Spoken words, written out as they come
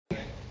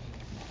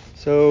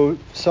So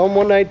Psalm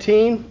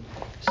 119,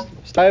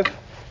 5,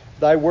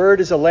 Thy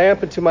word is a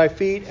lamp unto my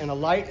feet and a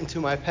light unto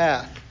my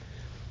path.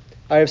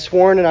 I have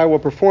sworn and I will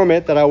perform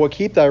it, that I will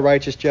keep thy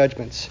righteous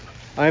judgments.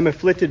 I am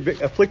afflicted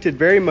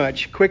very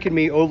much. Quicken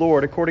me, O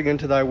Lord, according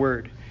unto thy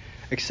word.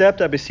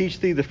 Accept, I beseech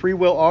thee, the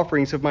freewill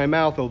offerings of my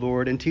mouth, O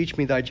Lord, and teach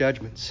me thy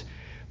judgments.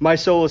 My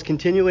soul is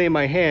continually in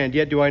my hand,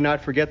 yet do I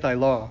not forget thy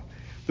law.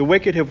 The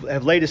wicked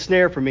have laid a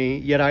snare for me,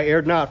 yet I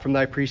erred not from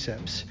thy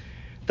precepts.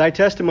 Thy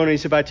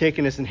testimonies have I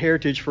taken as an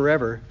heritage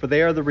forever, for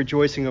they are the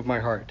rejoicing of my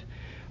heart.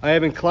 I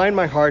have inclined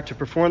my heart to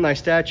perform thy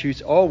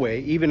statutes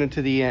always, even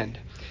unto the end.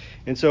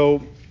 And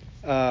so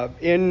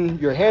in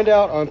your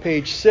handout on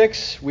page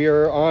 6, we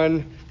are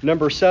on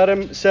number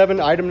 7,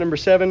 item number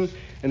 7,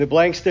 and the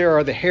blanks there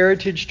are the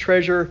heritage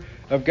treasure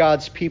of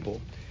God's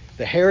people.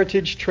 The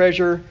heritage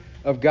treasure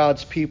of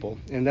God's people.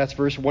 And that's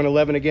verse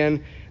 111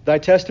 again. Thy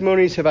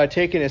testimonies have I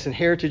taken as an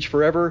heritage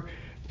forever,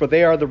 for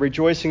they are the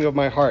rejoicing of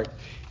my heart.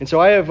 And so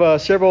I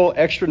have several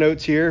extra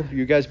notes here.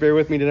 You guys bear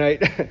with me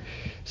tonight.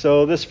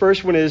 So this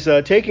first one is,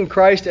 taking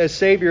Christ as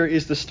Savior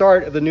is the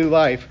start of the new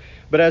life.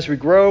 But as we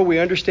grow, we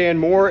understand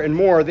more and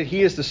more that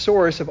He is the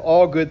source of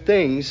all good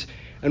things,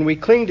 and we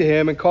cling to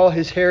Him and call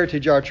His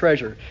heritage our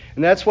treasure.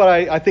 And that's what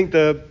I think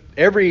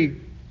every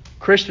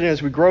Christian,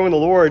 as we grow in the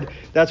Lord,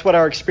 that's what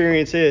our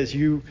experience is.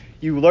 You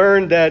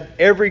learn that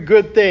every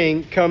good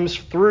thing comes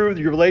through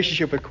your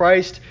relationship with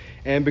Christ,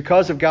 and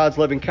because of God's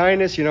loving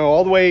kindness,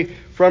 all the way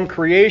from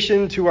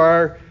creation to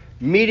our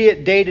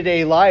immediate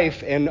day-to-day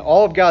life and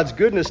all of God's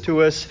goodness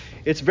to us,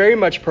 it's very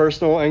much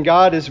personal, and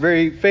God is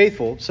very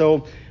faithful.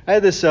 So I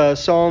had this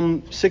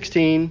Psalm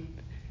 16,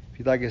 if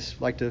you'd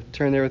like to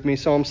turn there with me,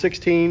 Psalm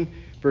 16,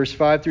 verse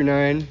 5 through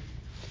 9.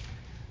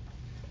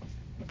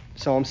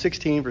 Psalm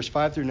 16, verse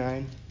 5 through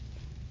 9.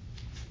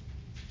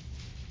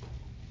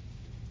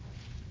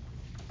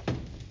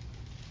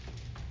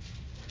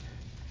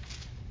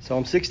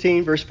 Psalm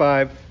 16, verse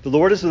 5, The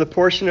Lord is the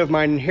portion of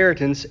mine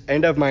inheritance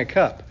and of my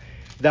cup.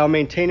 Thou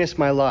maintainest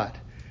my lot.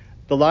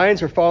 The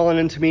lines are fallen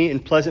unto me in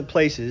pleasant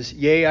places.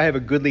 Yea, I have a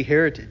goodly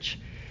heritage.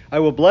 I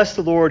will bless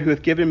the Lord who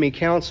hath given me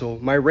counsel.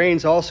 My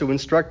reins also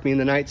instruct me in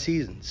the night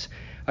seasons.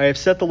 I have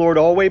set the Lord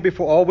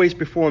always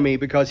before me,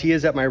 because he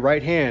is at my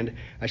right hand.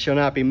 I shall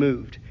not be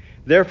moved.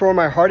 Therefore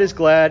my heart is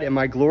glad, and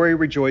my glory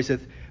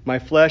rejoiceth. My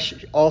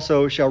flesh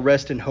also shall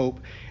rest in hope.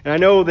 And I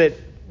know that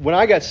when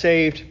I got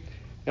saved,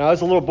 I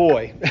was a little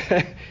boy,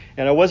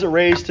 and I wasn't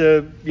raised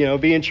to,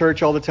 be in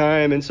church all the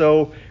time. And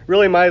so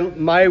really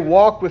my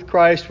walk with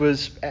Christ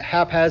was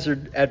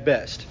haphazard at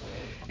best.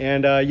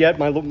 And yet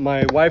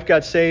my wife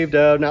got saved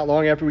not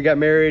long after we got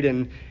married.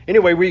 And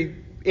anyway, we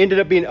ended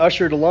up being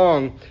ushered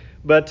along.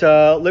 But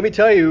let me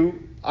tell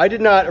you, I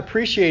did not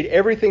appreciate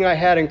everything I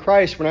had in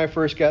Christ when I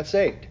first got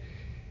saved.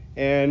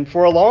 And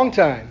for a long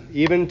time,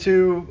 even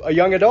to a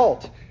young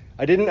adult,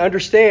 I didn't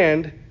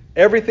understand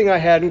everything I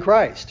had in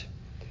Christ.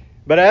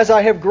 But as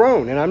I have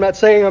grown, and I'm not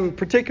saying I'm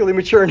particularly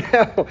mature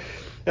now,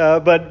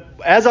 but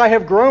as I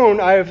have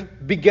grown, I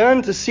have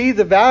begun to see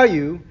the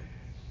value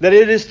that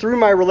it is through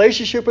my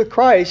relationship with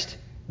Christ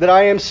that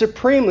I am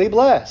supremely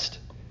blessed.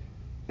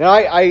 And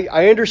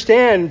I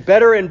understand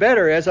better and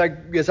better as I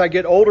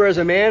get older as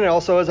a man, and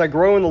also as I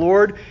grow in the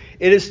Lord.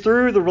 It is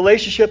through the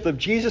relationship of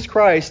Jesus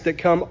Christ that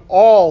come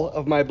all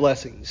of my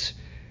blessings.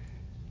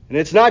 And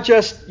it's not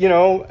just,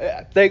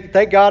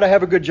 thank God I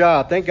have a good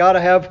job. Thank God I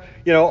have,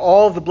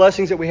 all of the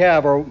blessings that we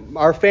have, or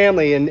our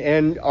family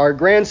and our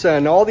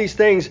grandson, all these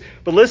things.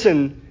 But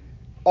listen,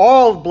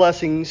 all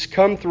blessings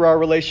come through our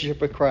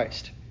relationship with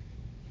Christ.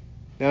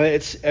 Now,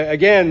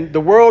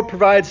 the world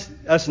provides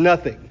us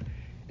nothing.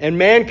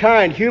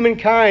 And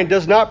humankind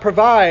does not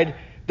provide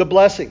the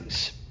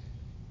blessings.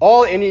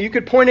 And you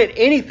could point at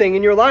anything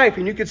in your life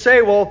and you could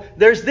say, well,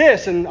 there's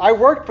this, and I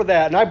worked for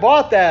that, and I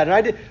bought that, and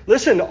I did.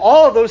 Listen,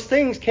 all of those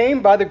things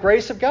came by the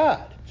grace of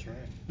God. That's right.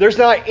 There's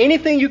not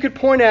anything you could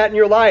point at in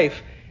your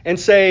life and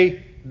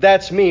say,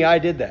 that's me, I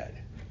did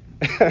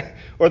that.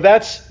 Or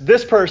that's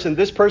this person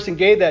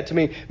gave that to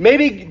me.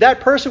 Maybe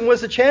that person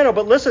was the channel,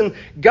 but listen,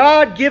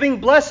 God giving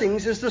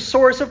blessings is the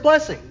source of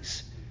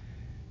blessings.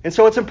 And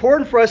so it's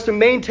important for us to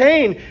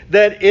maintain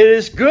that it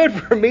is good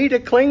for me to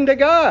cling to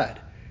God.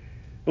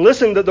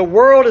 Listen, the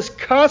world is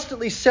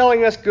constantly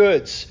selling us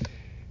goods.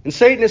 And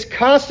Satan is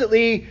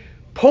constantly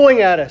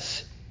pulling at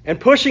us and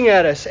pushing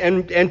at us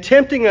and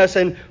tempting us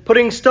and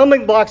putting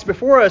stumbling blocks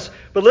before us.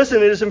 But listen,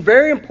 it is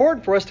very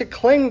important for us to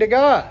cling to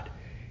God.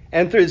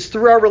 And it's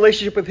through our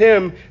relationship with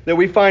Him that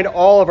we find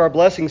all of our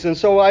blessings. And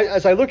so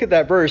as I look at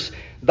that verse,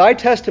 Thy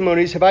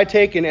testimonies have I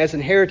taken as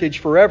an heritage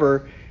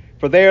forever,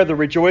 for they are the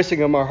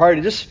rejoicing of my heart.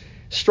 It just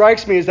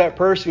strikes me as that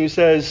person who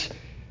says,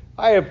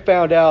 I have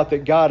found out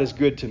that God is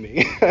good to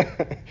me.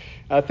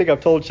 I think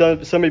I've told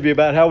some of you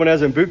about how when I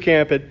was in boot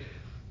camp, it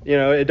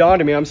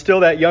dawned on me, I'm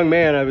still that young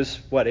man. I was,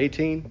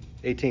 18?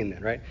 18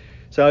 then, right?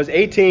 So I was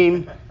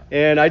 18,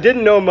 and I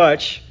didn't know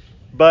much,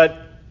 but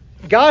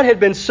God had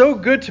been so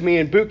good to me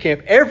in boot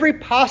camp. Every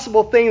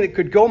possible thing that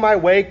could go my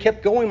way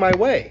kept going my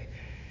way.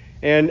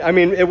 And,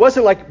 it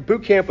wasn't like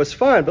boot camp was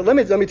fun, but let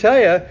me tell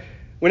you,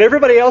 when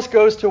everybody else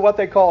goes to what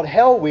they called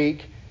Hell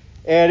Week,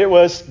 and it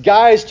was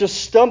guys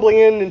just stumbling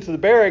into the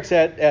barracks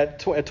at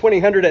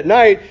 2000 at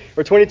night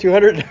or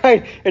 2200 at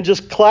night and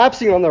just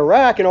collapsing on the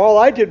rack, and all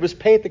I did was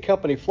paint the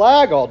company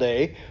flag all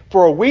day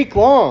for a week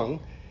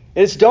long.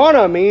 And it's dawned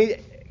on me,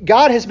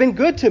 God has been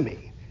good to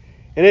me.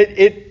 And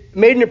it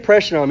made an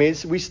impression on me.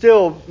 We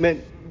still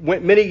went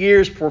many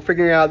years before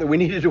figuring out that we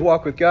needed to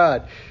walk with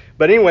God.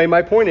 But anyway,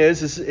 my point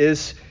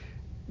is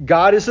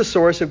God is the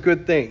source of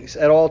good things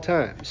at all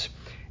times.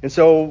 And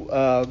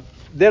so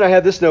then I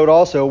have this note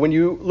also. When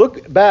you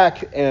look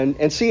back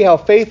and see how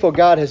faithful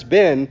God has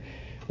been,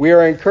 we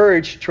are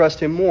encouraged to trust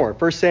him more.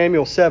 1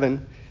 Samuel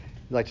 7,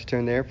 I'd like to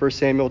turn there. 1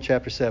 Samuel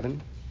chapter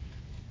 7,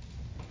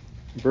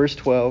 verse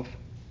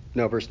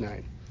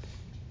 9.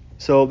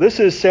 So this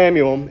is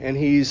Samuel, and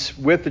he's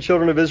with the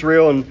children of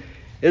Israel. And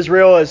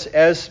Israel,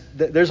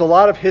 there's a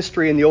lot of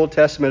history in the Old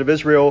Testament of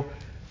Israel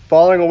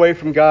falling away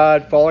from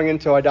God, falling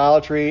into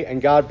idolatry,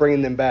 and God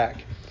bringing them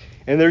back.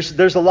 And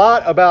there's a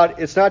lot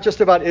about, it's not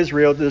just about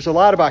Israel, there's a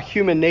lot about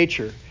human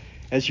nature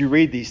as you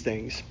read these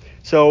things.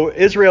 So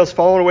Israel's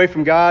fallen away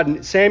from God,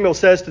 and Samuel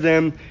says to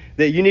them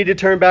that you need to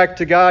turn back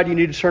to God, you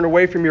need to turn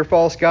away from your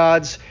false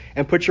gods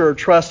and put your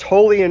trust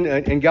wholly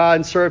in God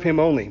and serve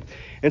him only.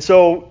 And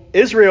so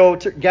Israel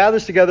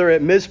gathers together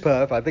at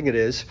Mizpah, I think it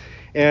is,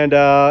 and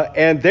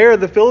there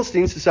the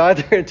Philistines decide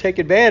they're going to take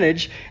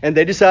advantage, and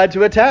they decide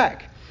to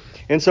attack.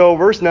 And so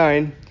verse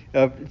 9,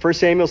 1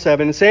 Samuel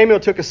 7, and Samuel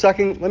took a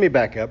sucking, let me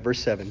back up, verse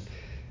 7.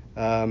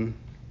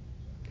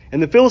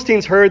 And the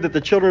Philistines heard that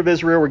the children of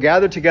Israel were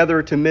gathered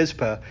together to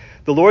Mizpah.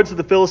 The lords of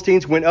the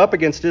Philistines went up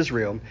against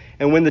Israel.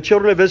 And when the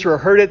children of Israel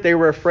heard it, they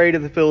were afraid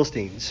of the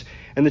Philistines.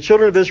 And the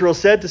children of Israel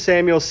said to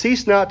Samuel,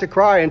 cease not to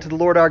cry unto the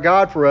Lord our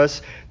God for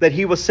us, that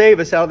he will save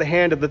us out of the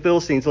hand of the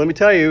Philistines. Let me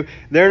tell you,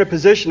 they're in a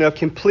position of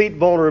complete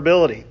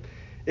vulnerability.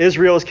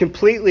 Israel is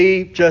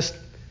completely just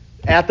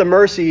at the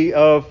mercy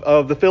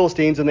of the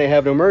Philistines, and they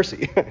have no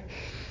mercy.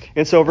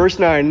 And so verse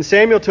 9, and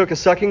Samuel took a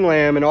sucking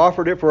lamb and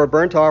offered it for a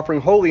burnt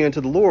offering holy unto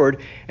the Lord.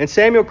 And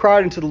Samuel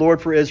cried unto the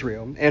Lord for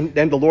Israel, and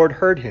the Lord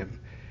heard him.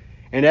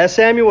 And as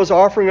Samuel was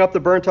offering up the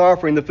burnt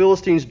offering, the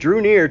Philistines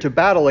drew near to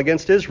battle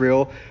against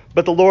Israel.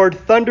 But the Lord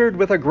thundered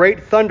with a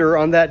great thunder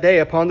on that day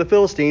upon the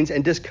Philistines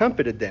and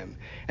discomfited them.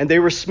 And they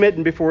were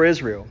smitten before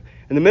Israel.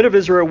 And the men of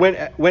Israel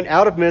went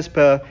out of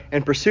Mizpah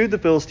and pursued the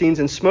Philistines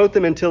and smote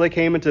them until they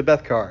came into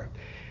Bethkar.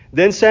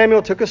 Then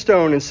Samuel took a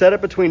stone and set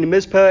it between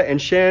Mizpah and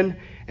Shen,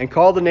 and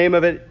called the name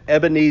of it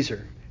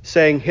Ebenezer,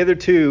 saying,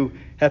 hitherto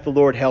hath the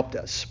Lord helped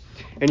us.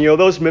 And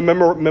those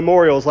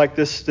memorials like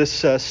this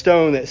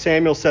stone that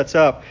Samuel sets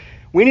up,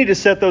 we need to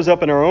set those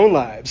up in our own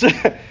lives.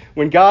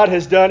 When God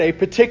has done a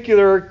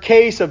particular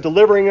case of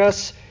delivering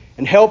us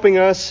and helping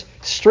us,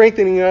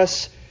 strengthening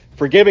us,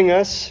 forgiving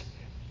us,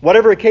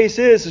 whatever the case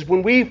is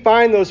when we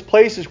find those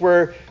places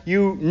where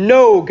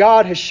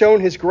God has shown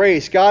his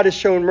grace, God has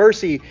shown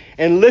mercy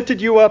and lifted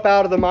you up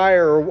out of the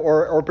mire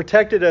or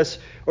protected us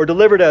or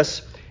delivered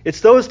us. It's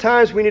those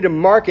times we need to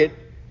mark it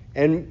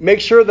and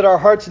make sure that our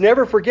hearts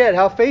never forget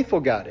how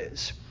faithful God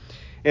is.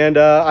 And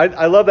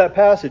I love that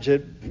passage.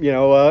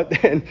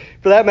 And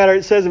for that matter,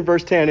 it says in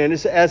verse 10, and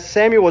as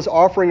Samuel was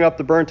offering up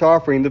the burnt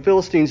offering, the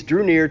Philistines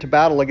drew near to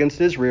battle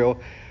against Israel.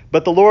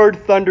 But the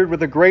Lord thundered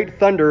with a great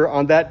thunder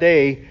on that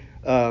day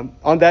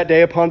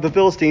upon the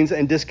Philistines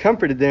and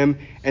discomfited them,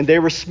 and they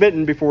were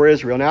smitten before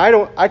Israel.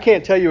 Now, I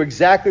can't tell you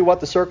exactly what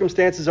the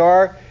circumstances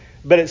are,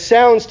 but it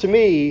sounds to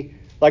me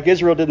like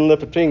Israel didn't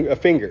lift a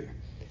finger.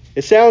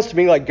 It sounds to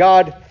me like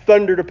God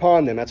thundered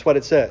upon them. That's what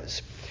it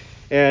says.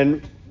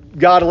 And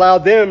God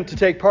allowed them to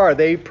take part.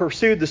 They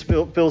pursued the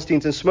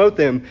Philistines and smote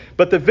them,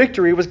 but the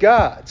victory was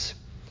God's.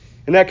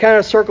 And that kind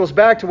of circles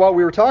back to what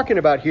we were talking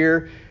about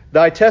here.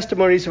 Thy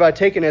testimonies have I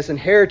taken as an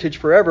heritage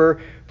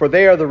forever, for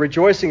they are the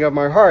rejoicing of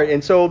my heart.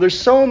 And so there's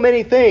so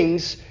many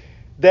things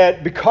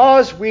that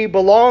because we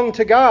belong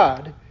to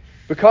God,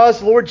 because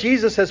the Lord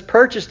Jesus has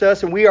purchased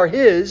us and we are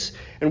his,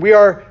 and we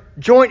are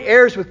joint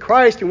heirs with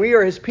Christ and we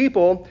are his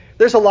people,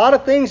 there's a lot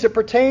of things that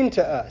pertain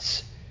to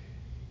us.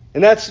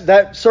 And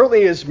that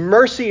certainly is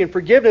mercy and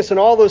forgiveness and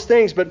all those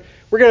things, but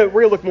we're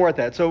gonna look more at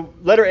that. So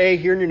letter A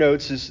here in your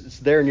notes it's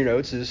there in your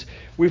notes is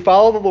we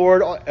follow the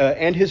Lord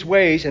and his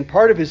ways, and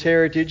part of his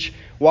heritage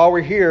while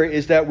we're here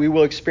is that we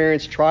will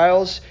experience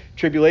trials,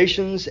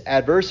 tribulations,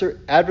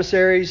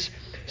 adversaries,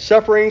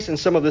 sufferings, and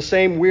some of the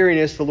same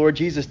weariness the Lord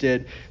Jesus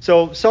did.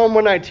 So Psalm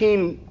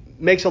 119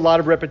 makes a lot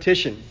of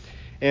repetition.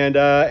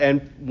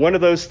 And one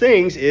of those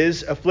things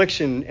is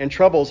affliction and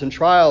troubles and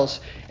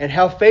trials, and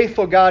how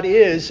faithful God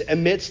is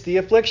amidst the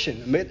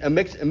affliction,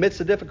 amidst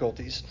the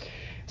difficulties.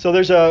 So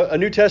there's a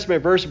New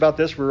Testament verse about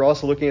this. We're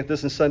also looking at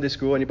this in Sunday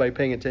school. Anybody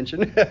paying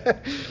attention?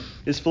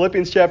 It's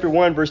Philippians chapter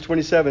 1, verse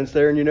 27. It's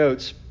there in your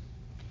notes.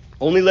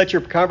 Only let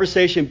your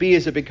conversation be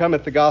as it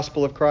becometh the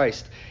gospel of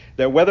Christ,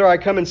 that whether I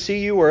come and see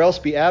you or else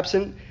be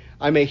absent,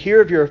 I may hear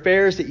of your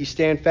affairs, that ye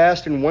stand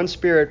fast in one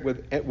spirit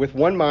with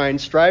one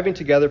mind, striving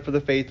together for the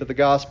faith of the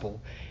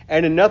gospel,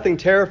 and in nothing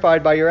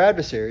terrified by your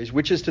adversaries,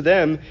 which is to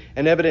them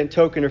an evident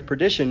token of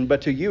perdition,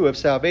 but to you of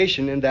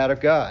salvation and that of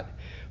God.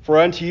 For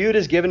unto you it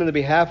is given in the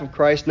behalf of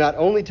Christ not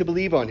only to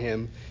believe on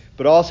him,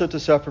 but also to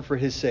suffer for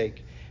his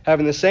sake,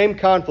 having the same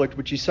conflict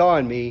which you saw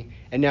in me,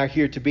 and now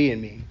here to be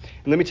in me.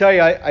 And let me tell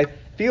you, I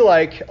feel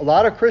like a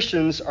lot of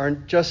Christians are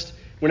just,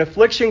 when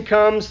affliction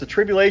comes, the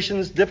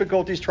tribulations,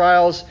 difficulties,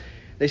 trials,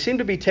 they seem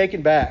to be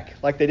taken back,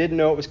 like they didn't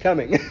know it was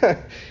coming.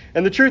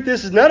 And the truth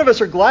is none of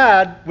us are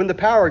glad when the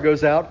power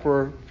goes out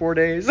for 4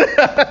 days.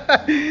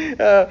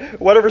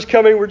 Whatever's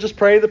coming, we're just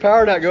praying the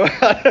power not go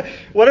out.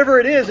 Whatever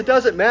it is, it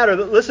doesn't matter.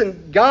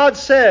 Listen, God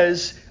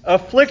says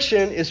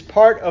affliction is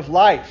part of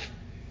life.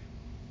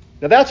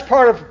 Now that's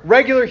part of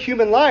regular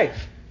human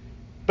life.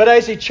 But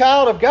as a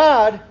child of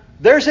God,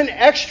 there's an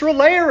extra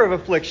layer of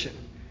affliction.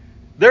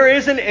 There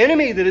is an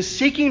enemy that is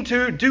seeking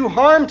to do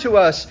harm to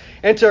us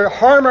and to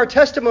harm our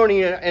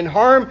testimony and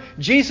harm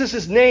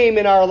Jesus' name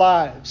in our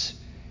lives.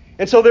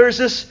 And so there's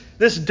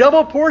this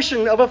double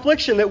portion of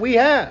affliction that we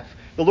have.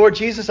 The Lord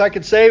Jesus, I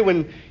could say,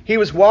 when he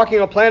was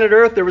walking on planet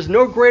Earth, there was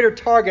no greater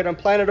target on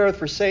planet Earth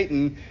for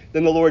Satan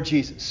than the Lord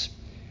Jesus.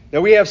 Now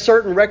we have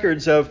certain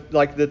records of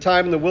like the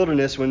time in the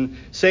wilderness when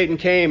Satan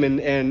came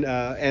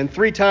and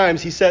 3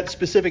 times he set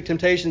specific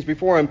temptations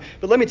before him.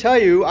 But let me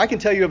tell you, I can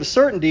tell you of a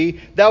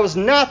certainty that was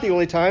not the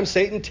only time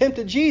Satan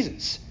tempted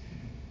Jesus.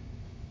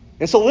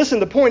 And so listen,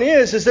 the point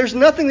is there's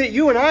nothing that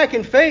you and I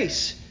can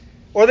face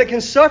or that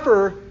can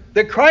suffer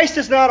that Christ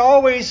has not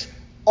always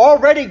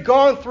already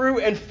gone through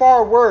and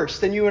far worse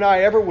than you and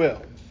I ever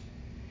will.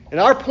 And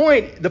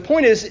the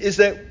point is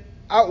that,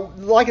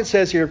 like it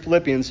says here in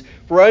Philippians,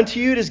 for unto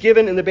you it is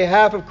given in the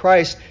behalf of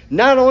Christ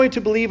not only to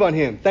believe on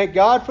him. Thank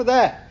God for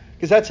that,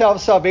 because that's how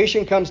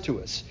salvation comes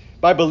to us,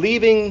 by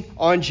believing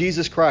on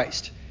Jesus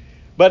Christ.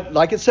 But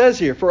like it says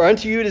here, for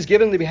unto you it is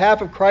given in the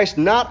behalf of Christ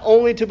not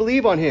only to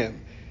believe on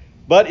him,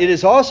 but it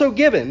is also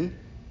given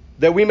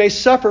that we may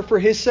suffer for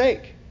his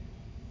sake.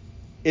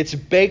 It's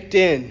baked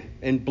in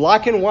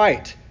black and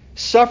white.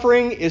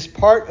 Suffering is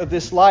part of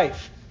this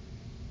life.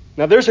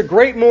 Now, there's a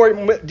great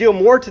deal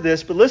more to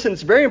this, but listen,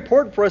 it's very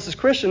important for us as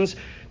Christians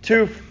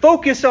to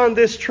focus on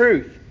this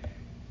truth.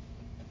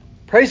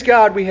 Praise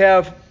God, we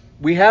have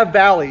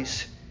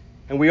valleys,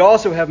 and we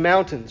also have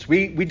mountains.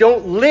 We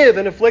don't live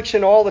in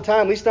affliction all the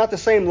time, at least not the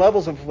same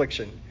levels of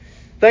affliction.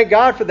 Thank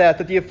God for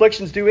that the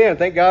afflictions do end.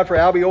 Thank God for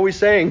Albie always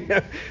saying,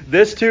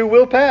 this too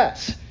will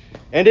pass.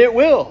 And it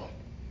will.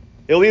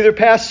 It'll either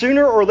pass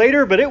sooner or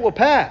later, but it will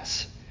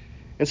pass.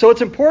 And so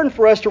it's important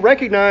for us to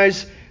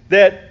recognize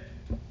that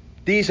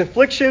these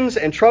afflictions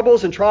and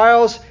troubles and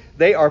trials,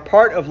 they are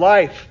part of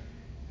life.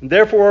 And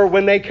therefore,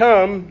 when they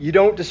come, you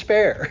don't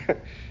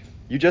despair.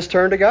 You just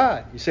turn to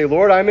God. You say,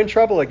 Lord, I'm in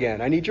trouble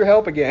again. I need your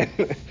help again.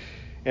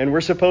 And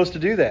we're supposed to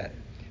do that.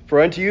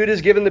 For unto you it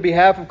is given the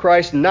behalf of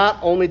Christ not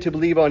only to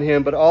believe on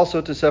him, but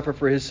also to suffer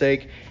for his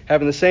sake,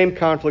 having the same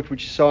conflict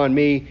which you saw in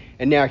me,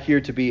 and now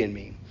here to be in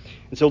me.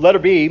 And so letter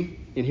B,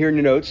 in here in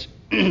your notes,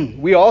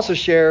 we also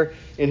share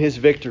in his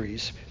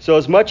victories. So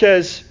as much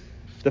as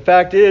the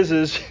fact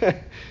is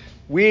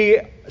we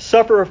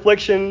suffer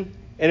affliction,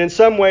 and in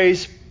some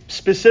ways,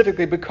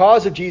 specifically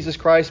because of Jesus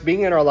Christ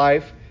being in our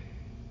life,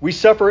 we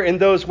suffer in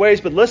those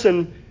ways. But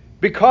listen,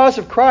 because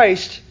of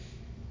Christ,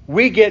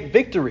 we get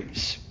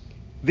victories.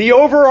 The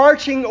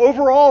overarching,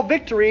 overall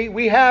victory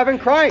we have in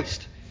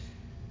Christ.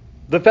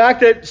 The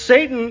fact that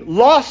Satan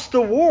lost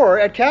the war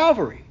at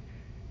Calvary.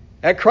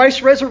 At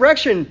Christ's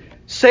resurrection,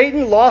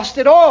 Satan lost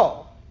it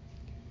all.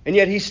 And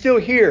yet he's still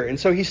here, and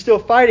so he's still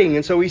fighting,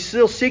 and so he's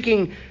still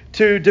seeking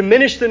to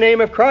diminish the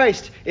name of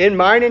Christ in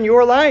mine and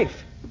your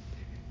life.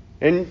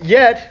 And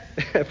yet,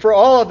 for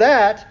all of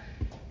that,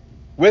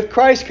 with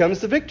Christ comes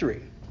the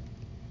victory.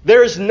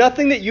 There is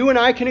nothing that you and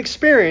I can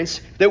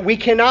experience that we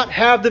cannot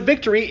have the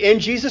victory in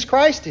Jesus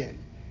Christ in.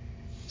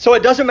 So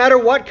it doesn't matter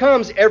what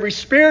comes, every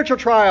spiritual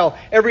trial,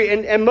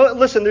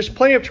 listen, there's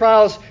plenty of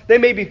trials, they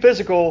may be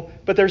physical,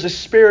 but there's a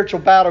spiritual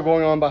battle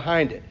going on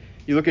behind it.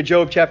 You look at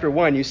Job chapter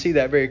 1, you see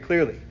that very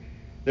clearly.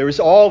 There was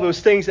all those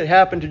things that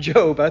happened to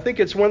Job. I think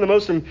it's one of the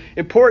most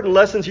important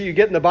lessons that you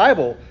get in the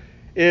Bible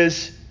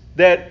is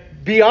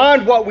that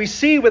beyond what we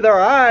see with our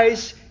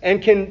eyes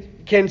and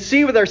can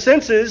see with our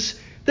senses,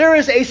 there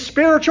is a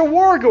spiritual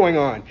war going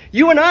on.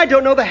 You and I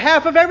don't know the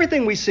half of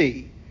everything we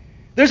see.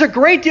 There's a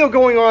great deal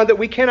going on that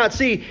we cannot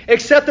see,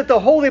 except that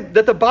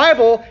the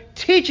Bible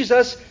teaches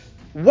us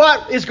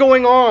what is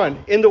going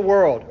on in the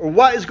world, or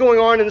what is going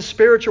on in the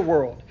spiritual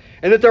world,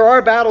 and that there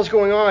are battles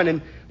going on.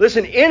 And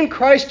listen, in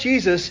Christ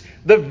Jesus,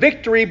 the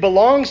victory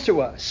belongs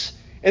to us.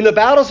 In the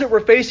battles that we're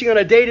facing on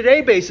a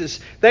day-to-day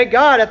basis, thank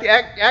God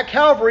at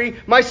Calvary,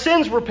 my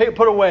sins were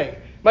put away.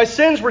 My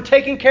sins were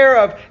taken care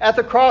of at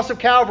the cross of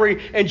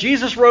Calvary, and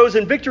Jesus rose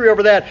in victory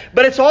over that.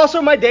 But it's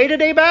also my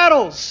day-to-day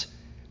battles.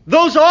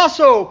 Those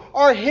also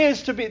are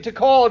his to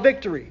call a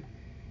victory.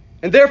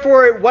 And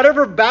therefore,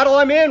 whatever battle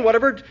I'm in,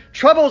 whatever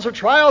troubles or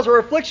trials or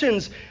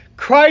afflictions,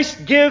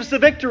 Christ gives the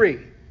victory.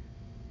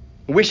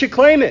 We should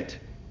claim it.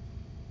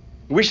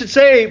 We should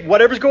say,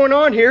 whatever's going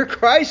on here,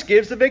 Christ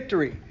gives the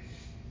victory.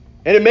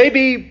 And it may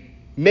be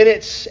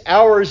minutes,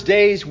 hours,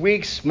 days,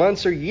 weeks,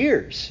 months, or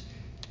years.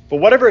 But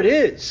whatever it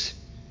is,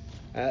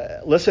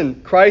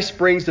 Listen, Christ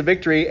brings the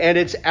victory, and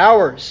it's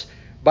ours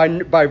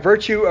by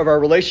virtue of our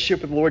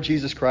relationship with the Lord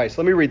Jesus Christ.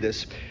 Let me read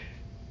this.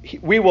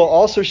 We will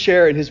also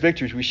share in his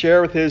victories. We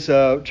share with his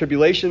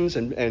tribulations,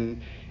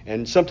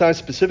 and sometimes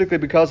specifically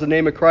because of the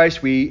name of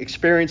Christ, we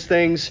experience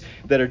things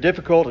that are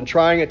difficult and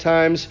trying at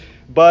times,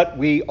 but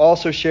we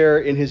also share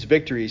in his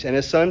victories. And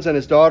as sons and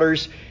as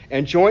daughters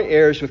and joint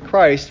heirs with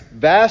Christ,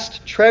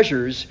 vast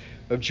treasures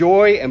of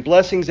joy and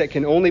blessings that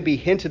can only be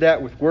hinted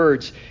at with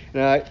words.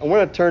 And I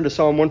want to turn to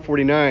Psalm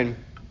 149.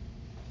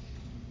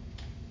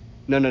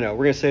 No. We're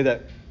going to say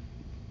that.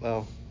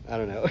 Well, I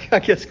don't know. I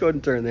guess go ahead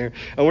and turn there.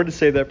 I wanted to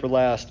say that for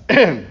last,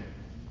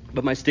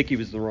 but my sticky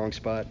was in the wrong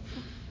spot.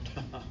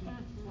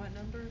 What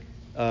number?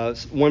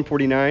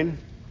 149,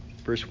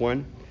 verse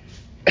 1.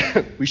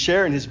 We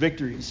share in his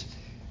victories.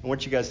 I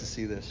want you guys to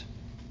see this.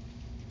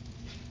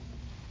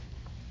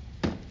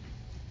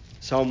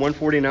 Psalm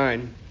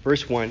 149,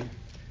 verse 1.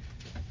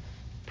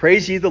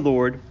 Praise ye the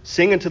Lord,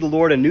 sing unto the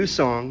Lord a new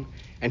song,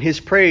 and his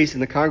praise in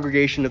the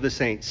congregation of the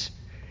saints.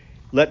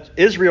 Let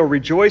Israel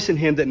rejoice in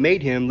him that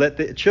made him. Let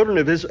the children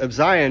of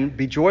Zion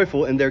be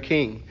joyful in their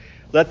king.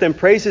 Let them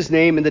praise his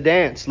name in the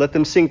dance. Let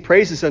them sing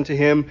praises unto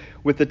him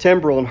with the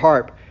timbrel and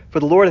harp. For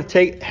the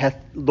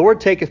Lord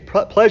taketh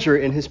pleasure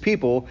in his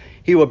people.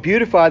 He will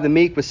beautify the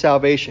meek with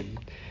salvation.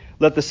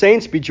 Let the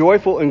saints be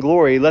joyful in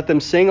glory. Let them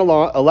sing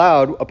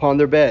aloud upon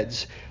their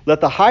beds. Let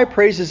the high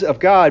praises of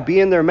God be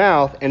in their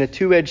mouth and a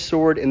two-edged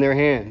sword in their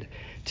hand,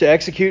 to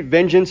execute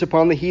vengeance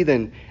upon the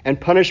heathen and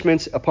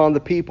punishments upon the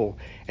people,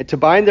 and to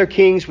bind their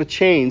kings with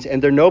chains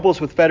and their nobles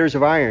with fetters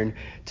of iron,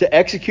 to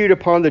execute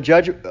upon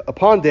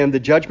them the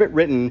judgment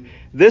written.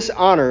 This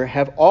honor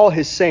have all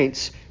his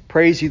saints.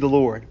 Praise ye the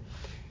Lord.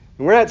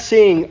 And we're not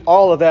seeing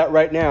all of that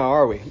right now,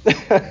 are we?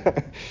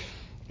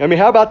 I mean,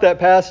 how about that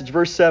passage,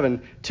 verse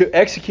 7?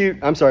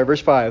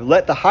 Verse 5.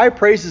 Let the high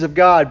praises of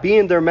God be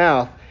in their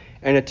mouth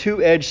and a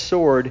two-edged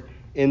sword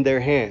in their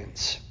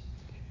hands.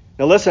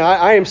 Now listen,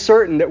 I am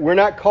certain that we're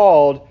not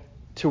called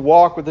to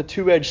walk with a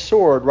two-edged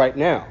sword right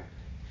now.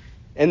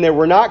 And that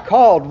we're not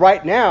called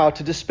right now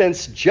to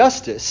dispense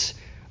justice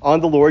on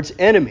the Lord's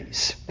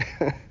enemies.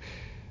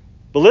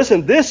 But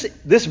listen, this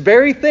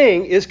very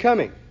thing is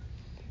coming.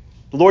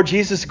 The Lord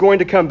Jesus is going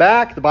to come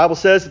back. The Bible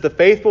says that the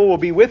faithful will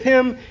be with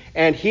him,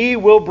 and he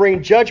will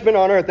bring judgment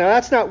on earth.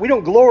 Now, we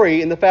don't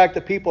glory in the fact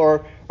that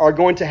people are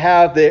going to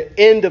have the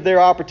end of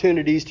their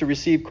opportunities to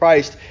receive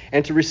Christ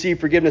and to receive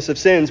forgiveness of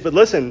sins. But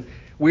listen,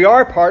 we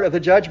are part of the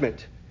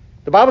judgment.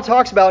 The Bible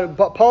talks about,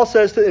 Paul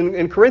says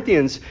in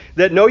Corinthians,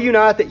 that know you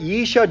not that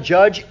ye shall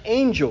judge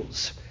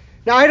angels.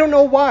 Now, I don't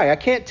know why. I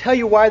can't tell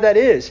you why that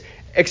is,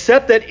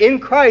 except that in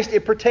Christ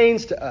it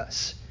pertains to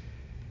us.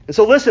 And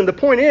so listen, the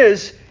point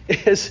is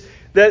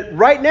that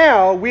right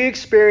now we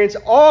experience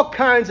all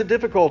kinds of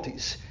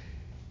difficulties.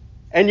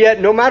 And yet,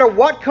 no matter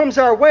what comes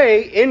our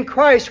way, in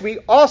Christ we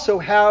also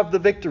have the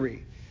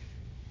victory.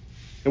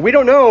 And we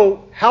don't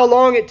know how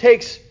long it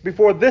takes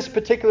before this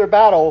particular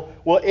battle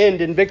will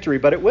end in victory,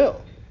 but it will.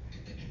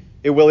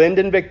 It will end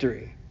in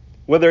victory.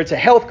 Whether it's a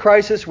health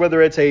crisis,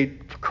 whether it's a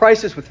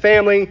crisis with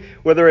family,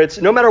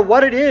 no matter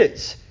what it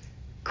is,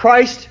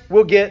 Christ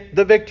will get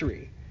the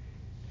victory.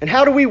 And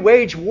how do we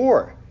wage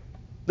war?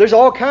 There's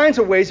all kinds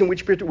of ways in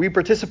which we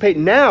participate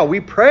now. We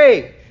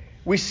pray,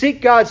 we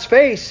seek God's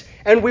face,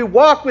 and we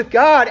walk with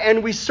God,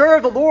 and we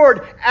serve the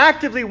Lord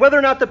actively, whether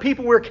or not the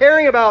people we're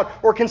caring about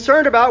or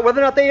concerned about, whether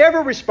or not they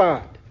ever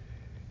respond.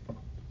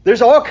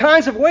 There's all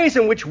kinds of ways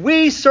in which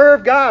we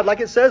serve God,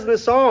 like it says in the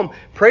psalm,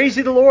 praise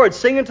ye the Lord,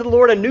 sing unto the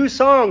Lord a new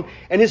song,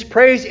 and his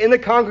praise in the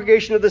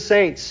congregation of the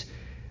saints.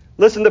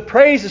 Listen, the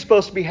praise is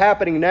supposed to be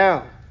happening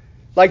now.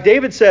 Like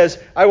David says,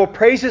 I will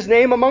praise his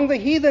name among the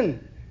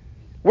heathen.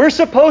 We're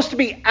supposed to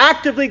be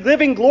actively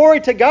giving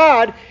glory to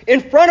God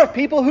in front of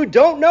people who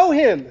don't know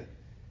him.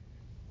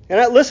 And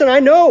I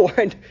know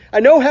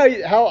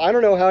how I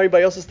don't know how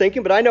anybody else is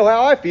thinking, but I know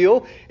how I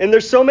feel. And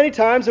there's so many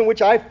times in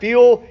which I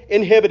feel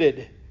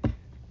inhibited.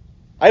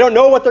 I don't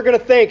know what they're going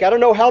to think. I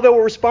don't know how they will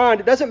respond.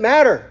 It doesn't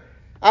matter.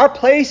 Our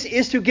place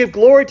is to give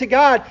glory to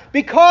God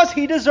because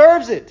he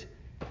deserves it.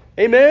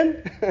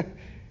 Amen?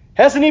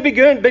 Hasn't he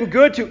been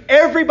good to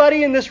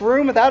everybody in this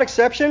room without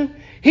exception?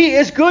 He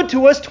is good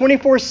to us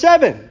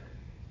 24/7.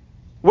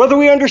 Whether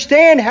we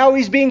understand how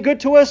he's being good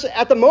to us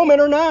at the moment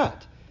or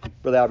not.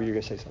 Brother Albert, you're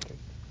going to say something.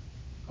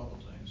 A couple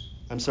things.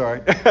 I'm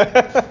sorry.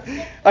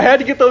 I had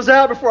to get those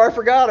out before I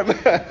forgot them.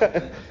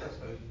 I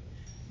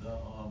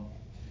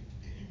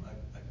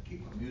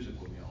keep my music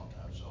with me all the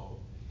time, so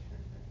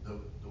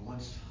the one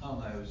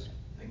song I was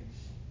thinking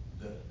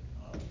that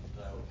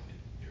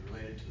it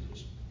related to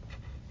this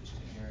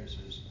thing here, it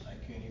says, I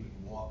can't even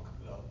walk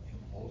without him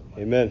holding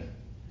my Amen. hand.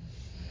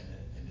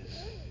 And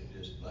it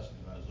just blessed me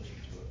when I was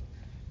listening to it.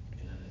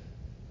 And then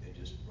it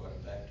just brought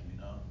it back to me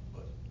now.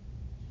 But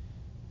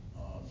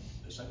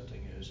the second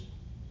thing is,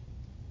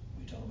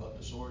 we talk about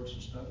the swords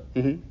and stuff.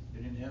 Mm-hmm.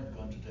 They didn't have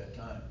guns at that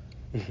time.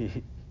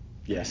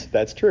 Yes,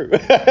 that's true.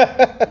 Maybe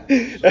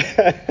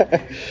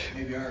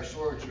our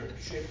swords are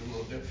shaped a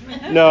little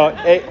different. No,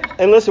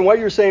 and listen, what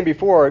you were saying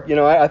before,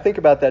 I think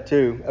about that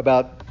too.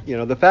 About,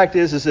 the fact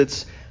is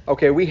it's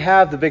okay. We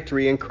have the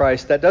victory in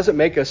Christ. That doesn't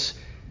make us,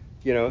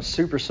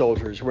 super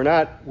soldiers. We're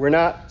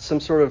not some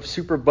sort of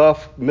super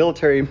buff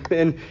military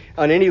men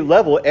on any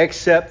level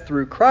except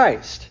through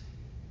Christ.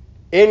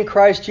 In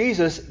Christ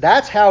Jesus,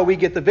 that's how we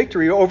get the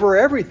victory over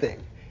everything.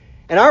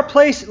 And our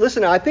place,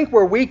 listen, I think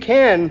where we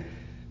can,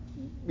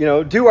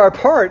 do our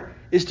part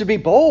is to be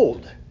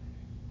bold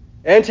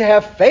and to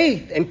have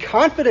faith and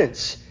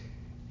confidence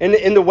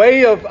in the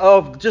way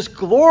of just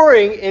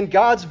glorying in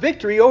God's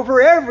victory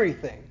over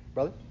everything.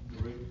 Brother?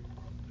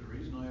 The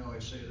reason I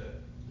always say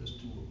that this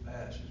too will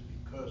pass is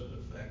because of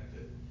the fact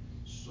that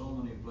so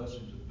many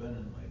blessings have been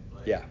in my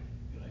life. Yeah.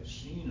 And I've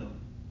seen them,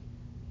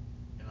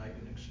 and I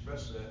can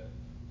express that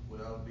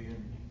without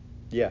being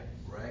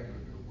braggart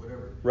or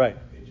whatever. Right.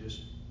 It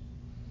just,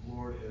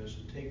 Lord has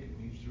taken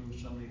me through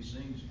some of these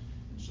things,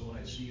 and so when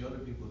I see other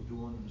people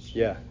doing the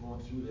same,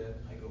 going through that,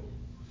 I go,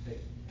 hey,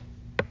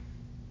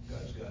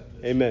 God's got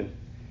this. Amen.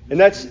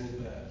 This And too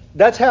will pass.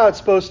 that's how it's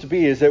supposed to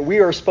be, is that we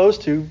are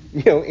supposed to,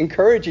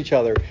 encourage each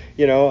other.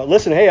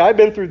 Listen, hey, I've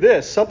been through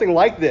this, something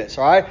like this.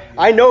 Or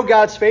I know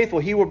God's faithful.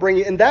 He will bring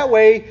it. And that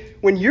way,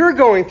 when you're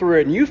going through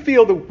it and you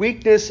feel the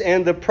weakness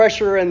and the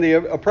pressure and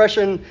the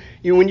oppression,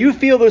 when you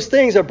feel those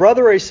things, a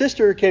brother or a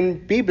sister can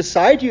be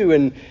beside you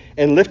and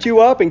lift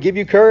you up and give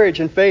you courage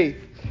and faith.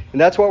 And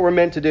that's what we're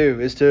meant to do,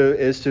 is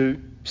to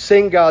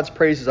sing God's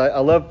praises. I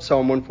love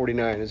Psalm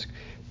 149. It's a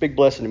big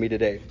blessing to me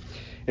today.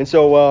 And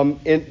so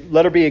in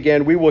letter B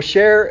again, we will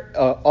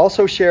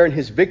also share in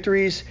his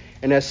victories,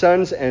 and as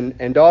sons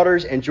and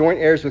daughters and joint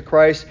heirs with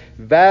Christ,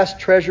 vast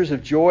treasures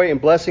of joy and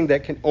blessing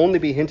that can only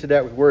be hinted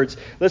at with words.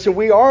 Listen,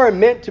 we are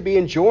meant to be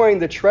enjoying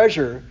the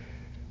treasure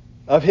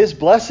of his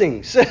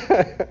blessings.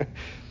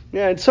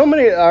 And so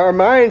many, our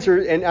minds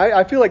are, and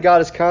I feel like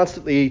God is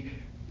constantly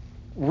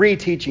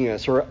reteaching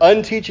us or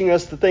unteaching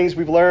us the things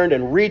we've learned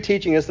and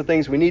reteaching us the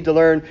things we need to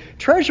learn.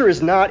 Treasure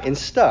is not in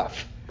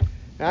stuff.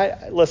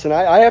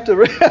 I have to,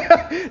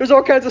 there's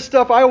all kinds of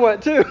stuff I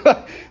want too.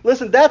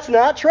 Listen, that's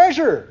not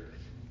treasure.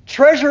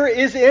 Treasure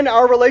is in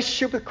our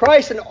relationship with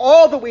Christ and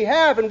all that we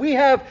have. And we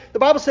have, the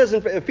Bible says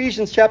in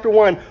Ephesians chapter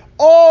 1,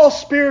 all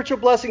spiritual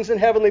blessings in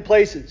heavenly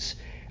places.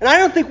 And I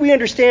don't think we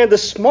understand the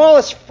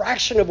smallest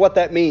fraction of what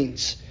that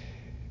means.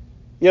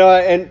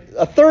 And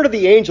a third of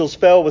the angels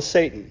fell with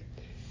Satan.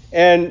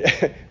 And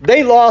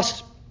they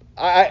lost,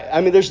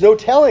 there's no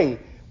telling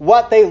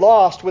what they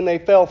lost when they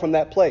fell from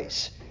that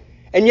place.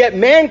 And yet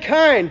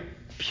mankind,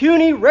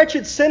 puny,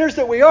 wretched sinners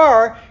that we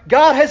are,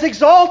 God has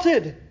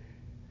exalted.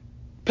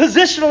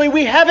 Positionally,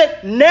 we have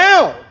it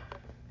now.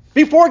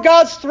 Before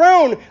God's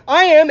throne,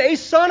 I am a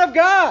son of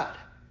God.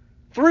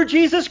 Through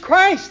Jesus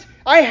Christ.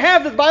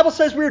 The Bible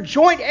says we're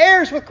joint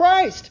heirs with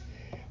Christ.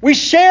 We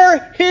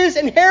share his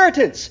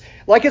inheritance.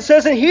 Like it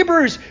says in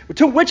Hebrews,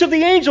 to which of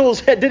the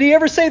angels did he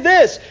ever say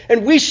this?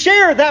 And we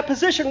share that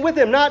position with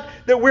him. Not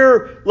that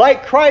we're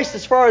like Christ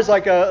as far as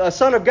like a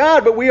son of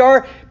God, but we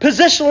are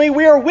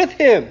with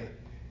him.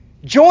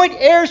 Joint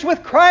heirs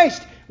with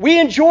Christ. We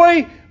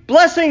enjoy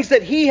blessings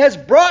that he has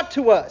brought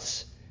to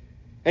us.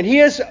 And he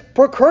has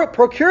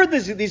procured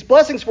these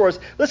blessings for us.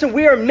 Listen,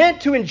 we are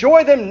meant to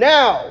enjoy them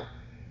now.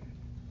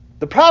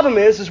 The problem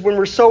is when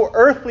we're so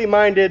earthly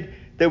minded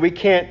that we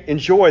can't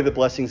enjoy the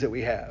blessings that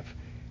we have.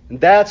 And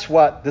that's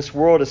what this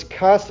world is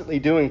constantly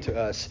doing to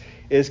us,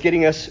 is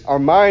getting our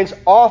minds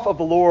off of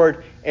the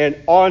Lord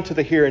and onto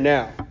the here and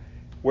now.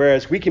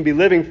 Whereas we can be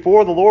living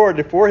for the Lord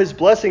and for his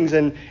blessings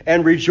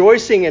and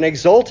rejoicing and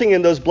exulting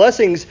in those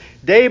blessings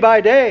day by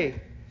day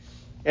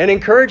and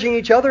encouraging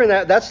each other.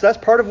 And that's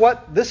part of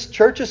what this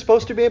church is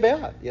supposed to be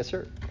about. Yes,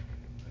 sir.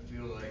 I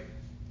feel like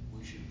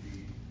we should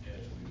be,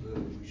 as we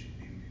live, we should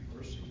be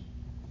rehearsing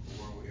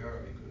for where we are,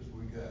 because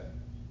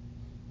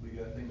we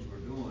got things we're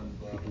doing,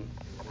 but if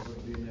we're going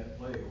to be in that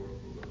play, or if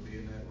we're going to be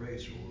in that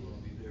race, or we're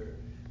going to be there,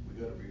 we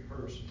got to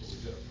rehearse, or we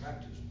got to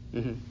practice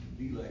to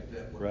be like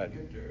that when we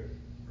get there,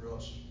 or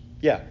else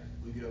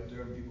we get up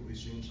there and people be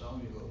singing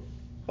songs and you go,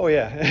 oh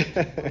yeah.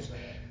 what's that?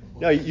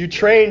 No, you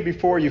train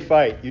before you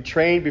fight. You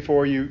train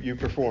before you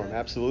perform.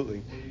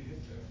 Absolutely.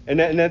 And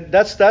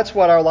that's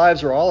what our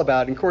lives are all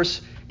about. And of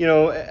course,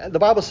 the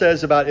Bible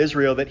says about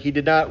Israel that he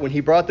did not, when he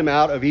brought them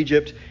out of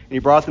Egypt and he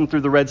brought them through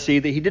the Red Sea,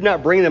 that he did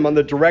not bring them on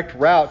the direct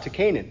route to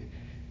Canaan.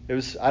 It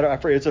was,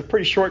 it's a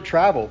pretty short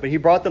travel, but he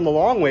brought them the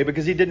long way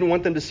because he didn't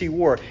want them to see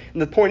war.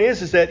 And the point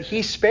is that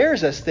he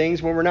spares us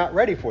things when we're not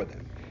ready for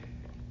them.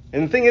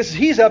 And the thing is,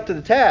 he's up to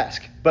the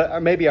task,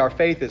 but maybe our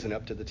faith isn't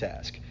up to the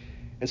task.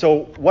 And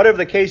so whatever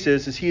the case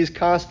is he is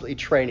constantly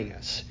training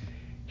us.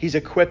 He's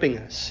equipping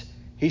us.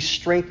 He's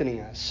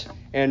strengthening us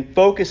and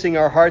focusing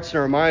our hearts and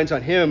our minds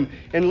on him.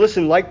 And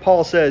listen, like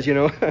Paul says,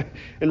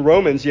 in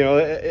Romans,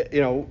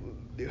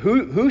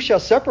 who shall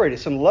separate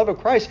us from the love of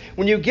Christ?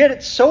 When you get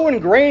it so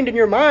ingrained in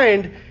your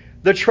mind,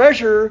 the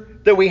treasure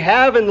that we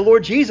have in the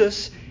Lord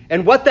Jesus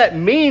and what that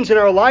means in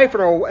our life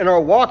and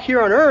our walk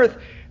here on earth,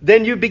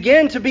 then you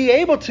begin to be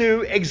able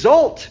to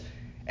exult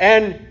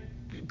and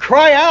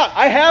cry out,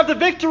 I have the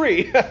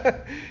victory.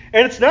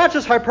 And it's not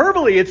just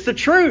hyperbole, it's the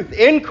truth.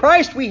 In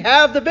Christ we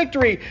have the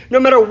victory, no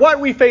matter what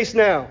we face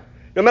now,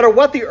 no matter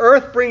what the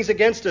earth brings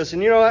against us.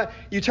 And you know what?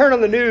 You turn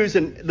on the news,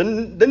 and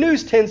the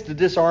news tends to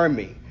disarm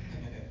me.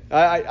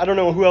 I don't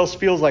know who else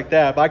feels like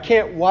that, but I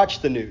can't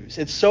watch the news.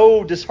 It's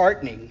so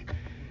disheartening,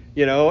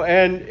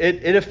 and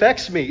it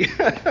affects me.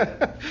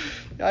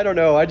 I don't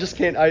know. I just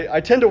can't. I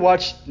tend to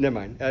watch. Never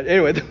mind.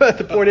 Anyway,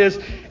 the point is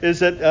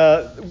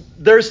that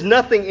there's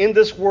nothing in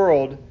this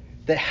world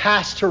that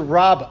has to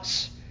rob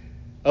us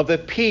of the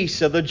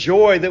peace, of the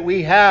joy that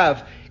we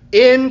have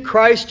in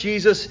Christ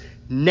Jesus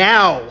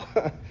now.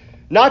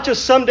 Not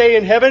just someday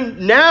in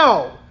heaven,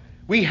 now.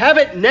 We have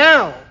it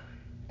now.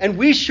 And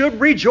we should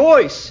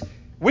rejoice.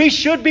 We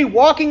should be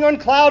walking on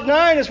cloud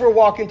 9 as we're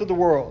walking through the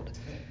world.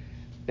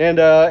 And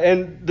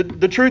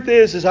the truth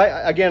is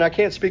I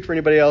can't speak for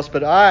anybody else,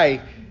 but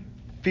I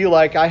feel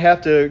like I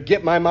have to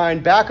get my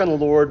mind back on the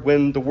Lord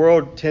when the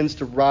world tends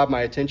to rob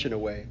my attention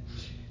away.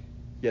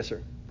 Yes,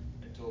 sir.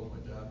 I told my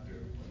doctor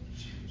when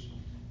she was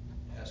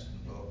asking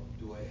about,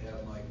 do I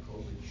have my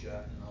COVID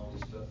shot and all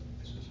this stuff?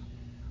 I says,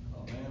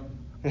 oh, ma'am.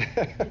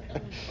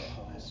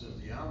 I said,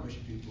 the Amish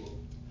people,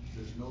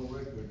 there's no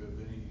record of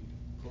any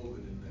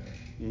COVID in there.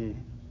 Mm.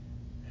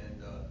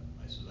 And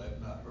I said,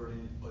 I've not heard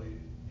any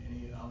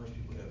Amish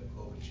people have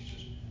COVID. She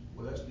says,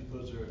 well, that's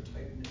because they're a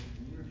tight-knit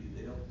community.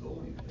 They don't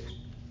go anyplace.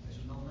 I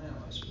said, no, ma'am.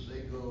 I said,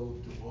 they go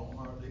to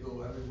Walmart. They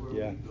go everywhere we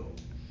go.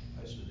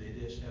 I said, they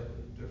just have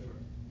a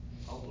different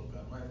outlook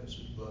on life. I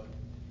said, but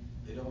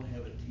they don't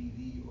have a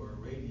TV or a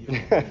radio.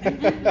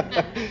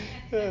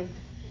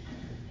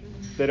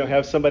 They don't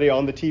have somebody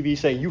on the TV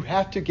saying, you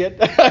have to get,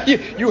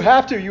 you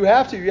have to.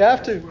 That's where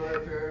our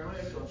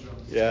paranoia comes from.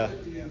 Yeah.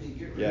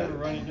 Yeah.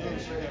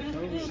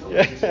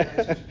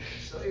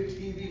 Sell your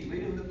TV,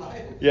 read them the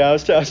Bible. Yeah, I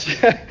was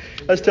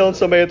telling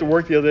somebody at the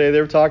work the other day. They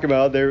were talking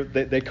about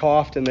they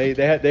coughed and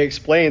they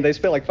explained. They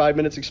spent like 5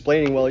 minutes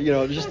explaining. Well,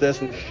 just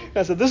this. And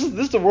I said, this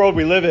is the world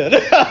we live in.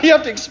 You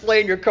have to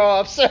explain your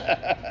coughs.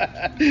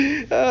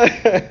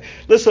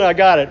 Listen, I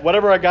got it.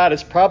 Whatever I got,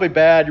 it's probably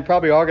bad. You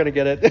probably are going to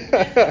get it.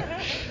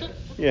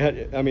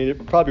 Yeah, I mean,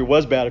 it probably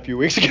was bad a few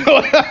weeks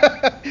ago.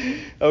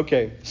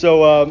 Okay,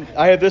 so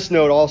I have this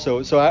note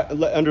also. So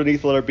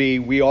underneath letter B,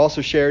 we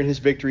also share in his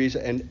victories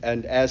and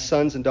as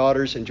sons and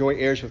daughters and joint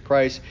heirs with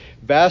Christ,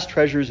 vast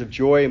treasures of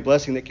joy and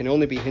blessing that can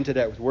only be hinted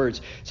at with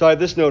words. So I have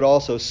this note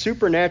also,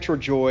 supernatural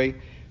joy,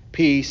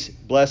 peace,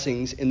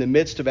 blessings in the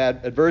midst of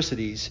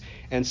adversities,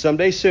 and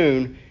someday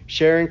soon,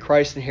 sharing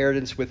Christ's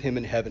inheritance with him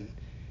in heaven.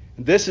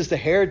 And this is the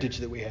heritage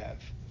that we have.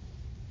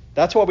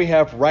 That's what we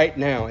have right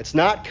now. It's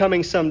not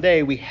coming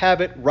someday. We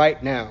have it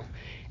right now.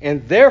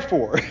 And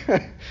therefore,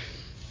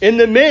 in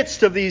the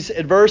midst of these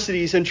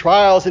adversities and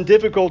trials and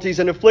difficulties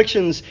and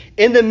afflictions,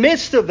 in the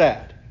midst of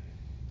that,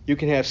 you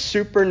can have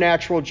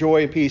supernatural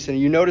joy and peace. And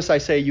you notice I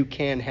say you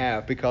can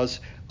have,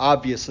 because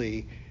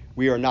obviously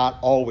we are not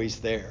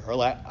always there.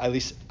 Or at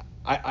least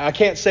I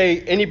can't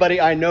say anybody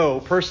I know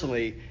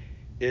personally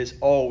is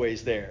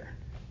always there.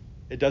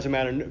 It doesn't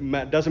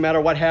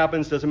matter what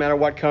happens, doesn't matter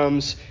what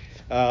comes.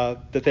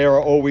 That they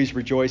are always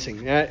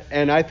rejoicing.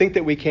 And I think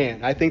that we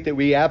can. I think that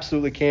we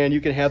absolutely can. You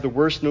can have the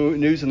worst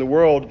news in the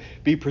world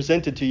be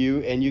presented to you,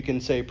 and you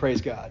can say, praise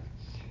God.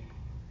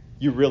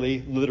 You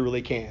really,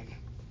 literally can.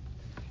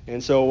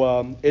 And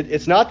so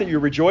it's not that you're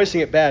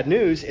rejoicing at bad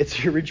news.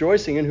 It's you're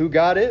rejoicing in who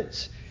God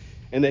is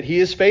and that he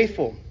is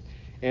faithful.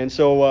 And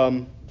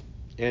so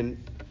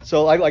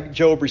like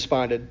Job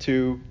responded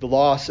to the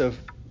loss of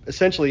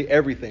essentially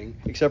everything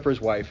except for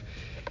his wife.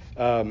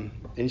 And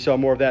you saw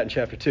more of that in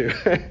chapter 2.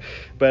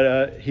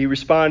 But he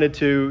responded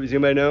to, does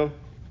anybody know?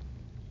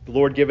 The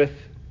Lord giveth,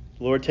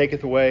 the Lord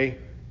taketh away.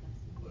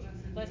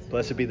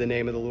 Blessed be the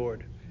name of the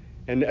Lord.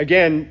 And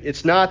again,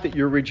 it's not that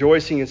you're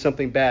rejoicing in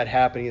something bad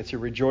happening. It's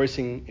you're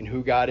rejoicing in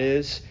who God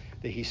is,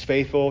 that he's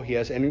faithful.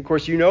 And of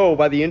course,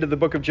 by the end of the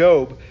book of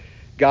Job,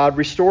 God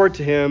restored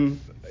to him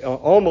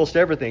almost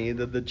everything.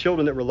 The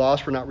children that were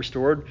lost were not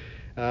restored.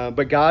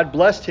 But God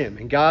blessed him.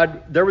 And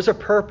there was a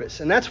purpose.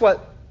 And that's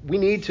what we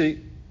need to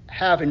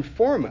have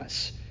inform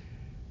us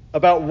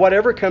about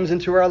whatever comes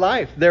into our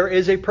life. There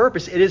is a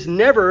purpose. It is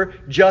never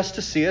just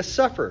to see us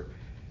suffer.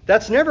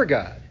 That's never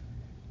God.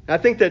 I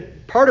think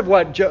that part of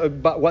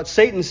what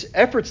Satan's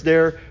efforts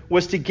there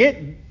was to get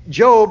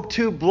Job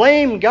to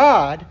blame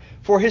God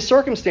for his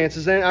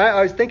circumstances. And I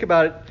always think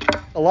about it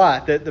a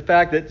lot, that the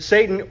fact that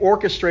Satan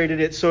orchestrated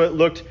it so it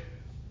looked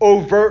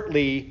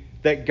overtly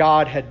that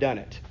God had done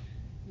it.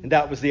 And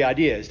that was the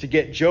idea, is to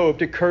get Job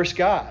to curse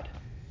God.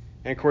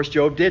 And of course,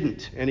 Job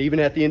didn't. And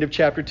even at the end of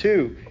chapter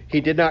 2,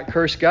 he did not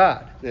curse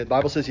God. The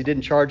Bible says he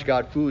didn't charge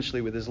God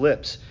foolishly with his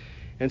lips.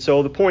 And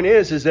so the point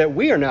is that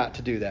we are not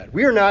to do that.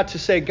 We are not to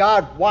say,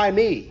 God, why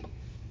me?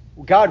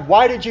 God,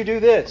 why did you do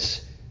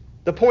this?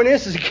 The point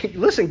is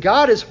listen,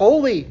 God is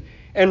holy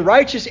and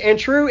righteous and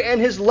true,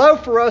 and his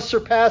love for us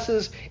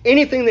surpasses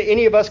anything that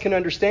any of us can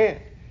understand.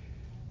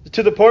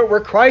 To the point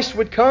where Christ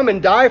would come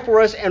and die for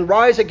us and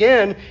rise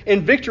again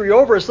in victory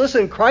over us.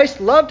 Listen,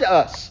 Christ loved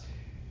us.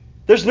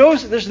 There's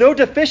no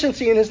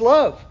deficiency in his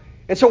love.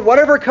 And so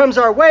whatever comes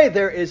our way,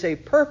 there is a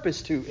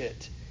purpose to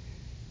it.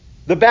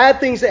 The bad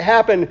things that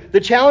happen,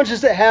 the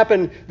challenges that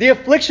happen, the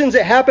afflictions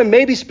that happen,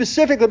 maybe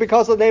specifically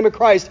because of the name of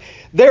Christ,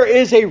 there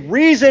is a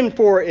reason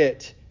for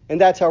it. And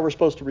that's how we're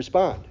supposed to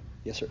respond.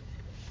 Yes, sir.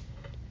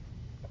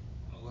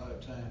 A lot of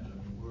times,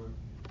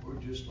 we're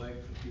just like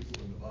the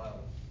people in the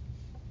Bible.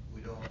 We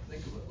don't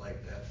think of it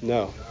like that.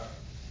 No. We are.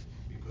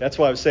 That's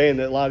why I was saying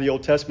that a lot of the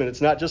Old Testament, it's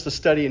not just a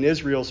study in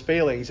Israel's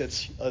failings,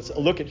 it's a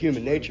look at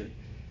human nature.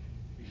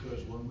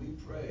 Because when we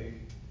pray,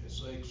 it's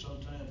like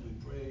sometimes we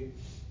pray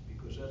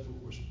because that's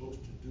what we're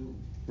supposed to do.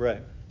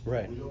 Right.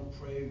 We don't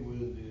pray with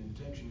the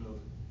intention of,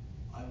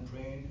 I'm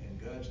praying and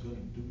God's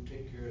going to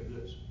take care of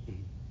this.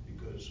 Mm-hmm.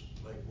 Because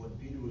like when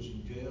Peter was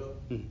in jail,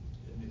 Mm-hmm.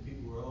 and the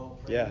people were all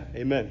praying. Yeah,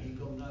 amen. He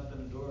come knock on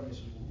the door and he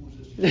says, well, who's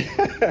this? He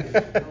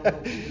said, no,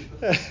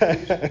 Peter's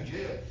in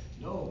jail.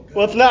 No, God.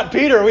 Well, it's not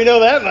Peter. We know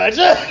that much.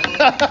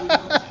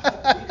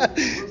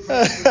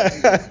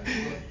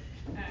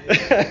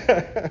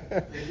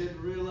 They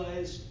didn't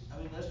realize. I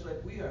mean, that's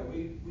like we are.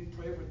 We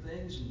pray for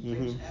things and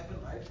things happen.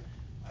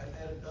 I've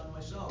had it done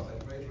myself. I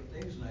pray for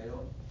things and I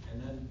don't.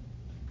 And then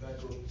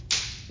God goes,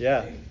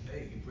 Yeah.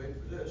 Hey, you prayed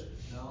for this.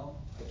 Now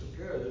I took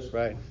care of this.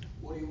 Right.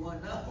 What do you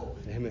want now?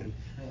 Amen.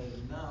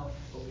 And now,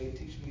 okay,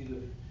 teach me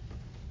to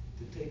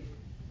be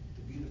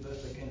the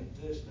best I can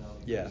at this now.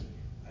 Because Yeah.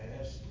 I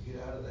asked to get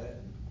out of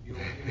that and be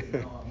okay, and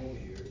now I'm over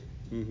here.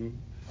 Mm-hmm.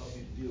 Help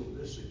me to deal with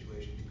this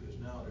situation, because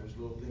now there's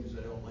little things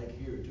I don't like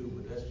here too,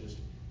 but that's just,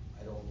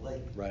 I don't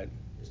like. Right.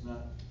 It's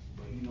not,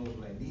 but he knows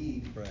what I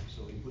need. Right.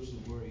 So he puts me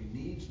where he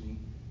needs me,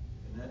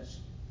 and that's.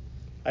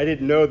 I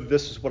didn't know that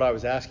this is what I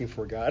was asking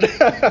for, God.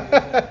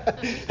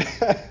 Exactly.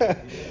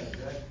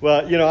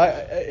 Well,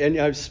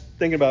 I was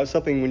thinking about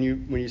something when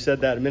you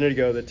said that a minute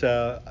ago,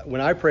 that when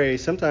I pray,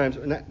 sometimes,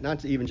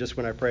 not even just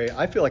when I pray,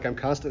 I feel like I'm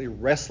constantly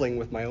wrestling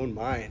with my own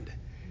mind.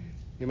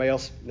 Anybody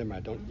else? Never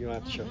mind. You don't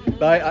have to show.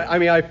 But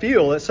I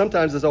feel that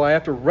sometimes as though I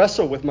have to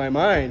wrestle with my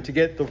mind to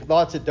get the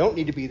thoughts that don't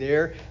need to be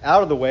there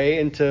out of the way,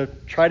 and to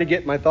try to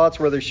get my thoughts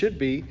where they should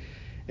be.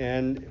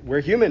 And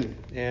we're human,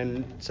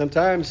 and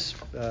sometimes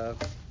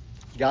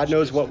God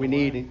knows what we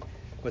need.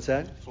 What's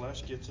that?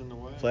 Flesh gets in the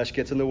way. Flesh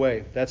gets in the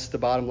way. That's the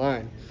bottom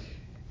line.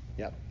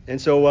 Yeah.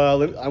 And so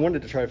I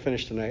wanted to try to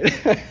finish tonight.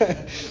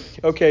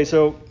 Okay,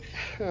 so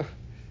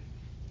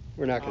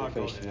we're not going to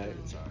finish tonight.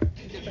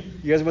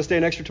 You guys want to stay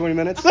an extra 20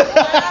 minutes? Brother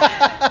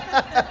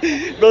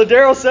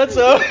Darrell said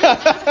so.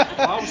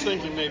 I was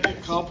thinking maybe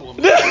a couple of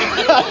minutes.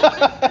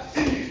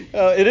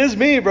 It is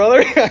me,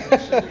 brother.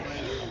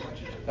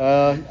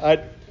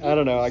 I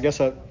don't know. I guess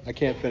I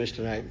can't finish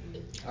tonight.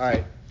 All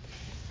right.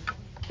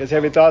 You guys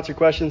have any thoughts or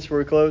questions before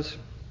we close?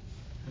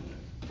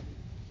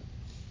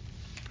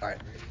 All right.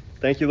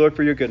 Thank you, Lord,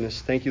 for your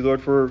goodness. Thank you,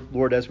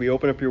 Lord, as we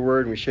open up your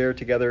word and we share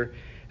together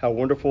how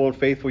wonderful and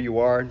faithful you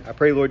are. I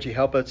pray, Lord, you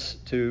help us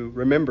to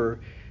remember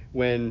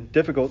when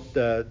difficult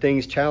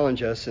things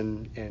challenge us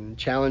and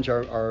challenge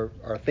our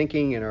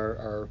thinking and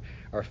our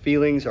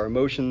feelings, our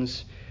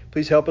emotions.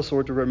 Please help us,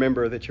 Lord, to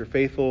remember that you're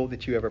faithful,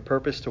 that you have a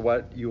purpose to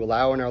what you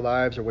allow in our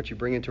lives or what you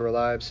bring into our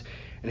lives,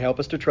 and help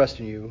us to trust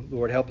in you.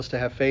 Lord, help us to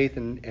have faith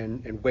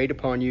and wait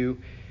upon you,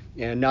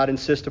 and not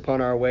insist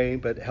upon our way,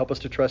 but help us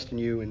to trust in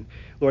you. And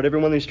Lord,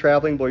 everyone who's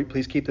traveling, Lord,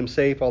 please keep them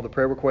safe. All the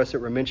prayer requests that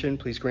were mentioned,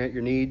 please grant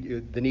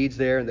the needs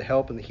there, and the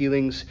help and the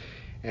healings.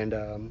 And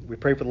we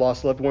pray for the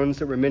lost loved ones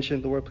that were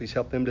mentioned, Lord. Please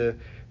help them to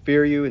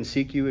fear you and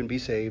seek you and be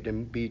saved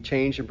and be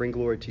changed and bring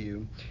glory to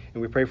you.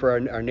 And we pray for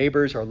our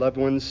neighbors, our loved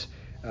ones,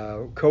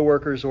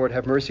 co-workers, Lord.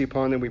 Have mercy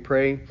upon them, we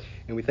pray.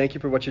 And we thank you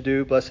for what you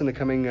do. Bless in the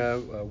coming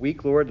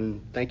week, Lord.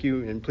 And thank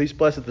you. And please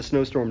bless that the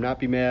snowstorm not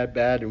be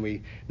bad, and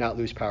we not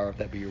lose power, if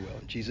that be your will.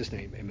 In Jesus'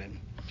 name, amen.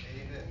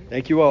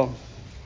 Thank you all.